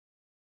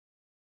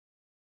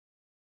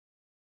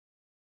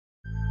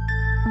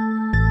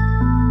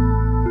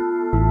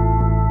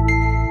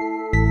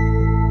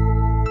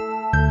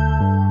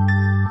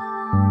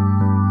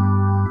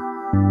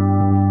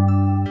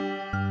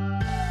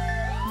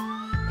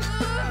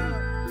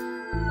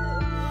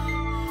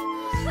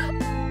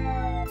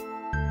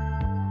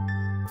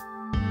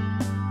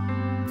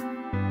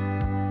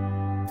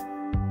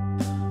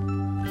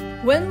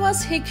When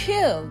was he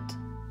killed?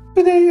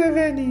 Today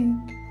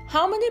evening.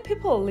 How many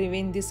people live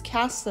in this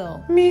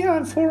castle? Me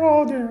and 4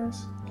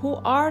 others. Who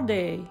are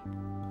they?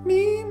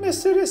 Me,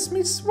 Mr.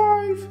 Smith's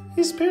wife,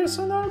 his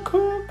personal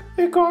cook,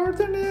 a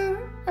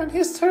gardener, and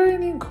his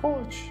training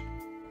coach.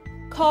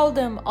 Call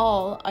them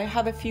all. I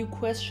have a few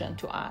questions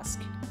to ask.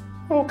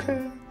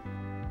 Okay.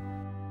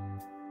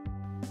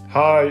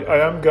 Hi,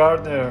 I am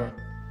Gardner.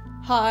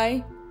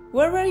 Hi,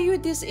 where were you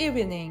this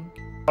evening?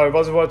 I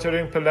was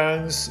watering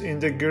plants in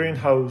the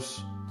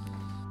greenhouse.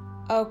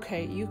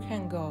 Okay, you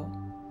can go.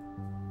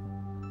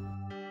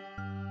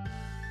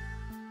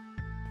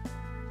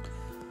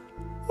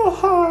 Oh,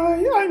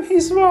 hi, I'm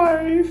his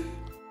wife.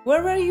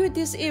 Where were you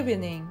this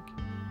evening?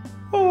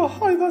 Oh,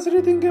 I was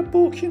reading a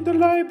book in the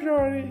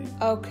library.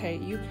 Okay,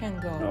 you can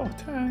go. Oh,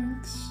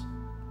 thanks.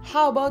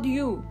 How about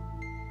you?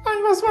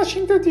 I was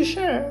washing the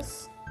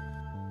dishes.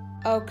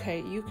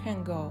 Okay, you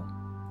can go.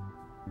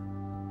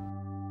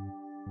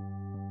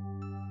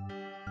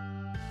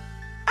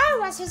 I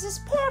was his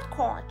sport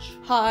coach.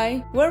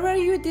 Hi, where were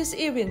you this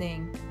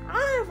evening?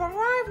 I've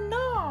arrived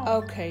now.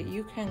 Okay,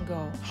 you can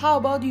go. How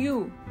about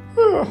you?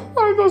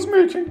 I was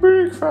making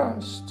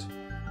breakfast.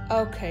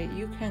 Okay,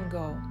 you can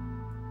go.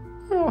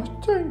 Oh,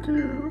 thank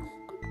you.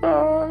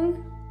 Goodbye.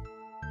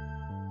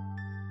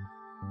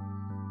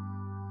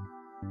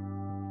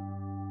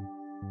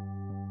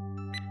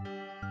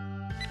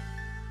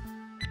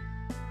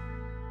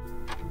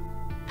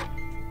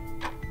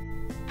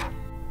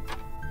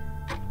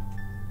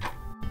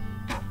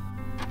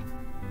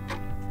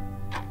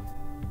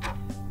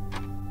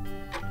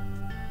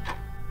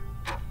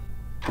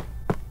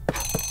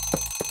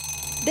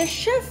 The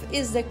chef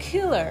is the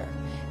killer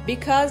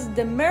because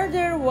the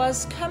murder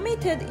was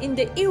committed in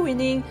the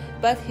evening,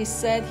 but he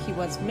said he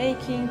was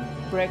making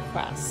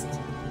breakfast.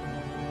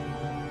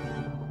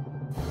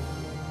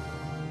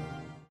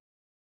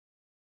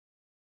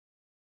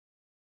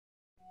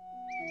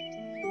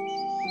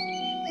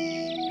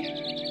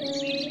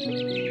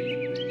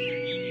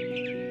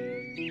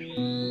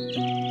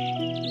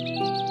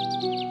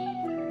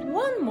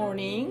 One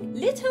morning,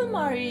 little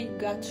Mary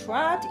got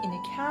trapped in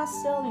a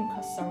castle in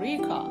Costa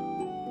Rica.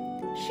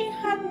 She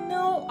had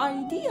no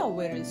idea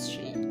where is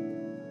she.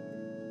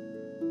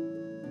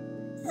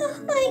 Oh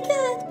my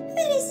God,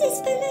 where is this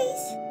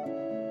place?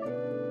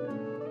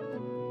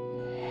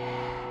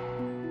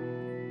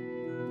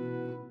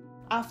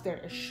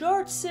 After a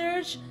short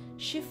search,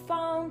 she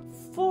found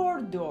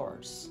 4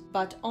 doors,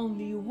 but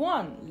only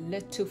one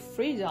led to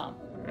freedom.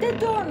 The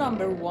door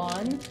number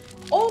 1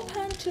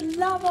 opened to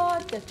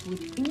lava that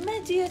would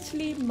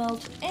immediately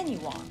melt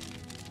anyone.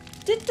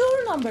 The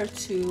door number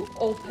 2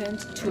 opened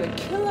to a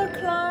killer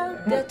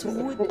clown that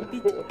would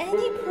beat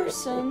any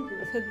person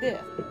to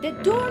death. The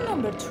door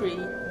number 3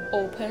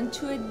 opened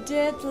to a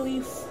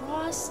deadly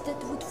frost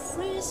that would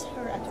freeze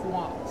her at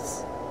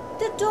once.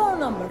 The door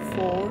number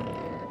 4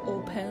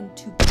 opened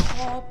to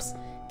cops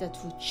that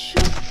would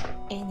shoot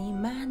any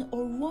man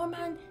or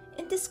woman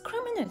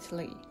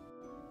indiscriminately.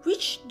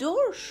 Which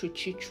door should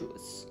she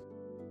choose?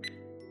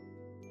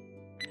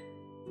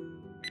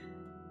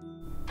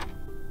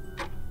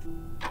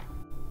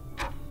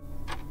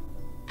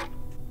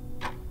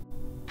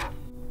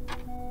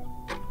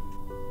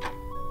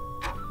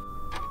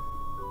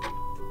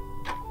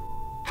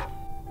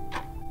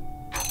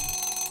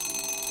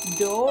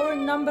 Door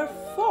number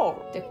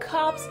 4. The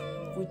cops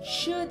would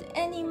shoot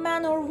any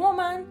man or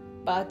woman,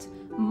 but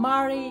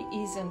Mary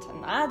isn't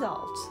an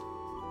adult.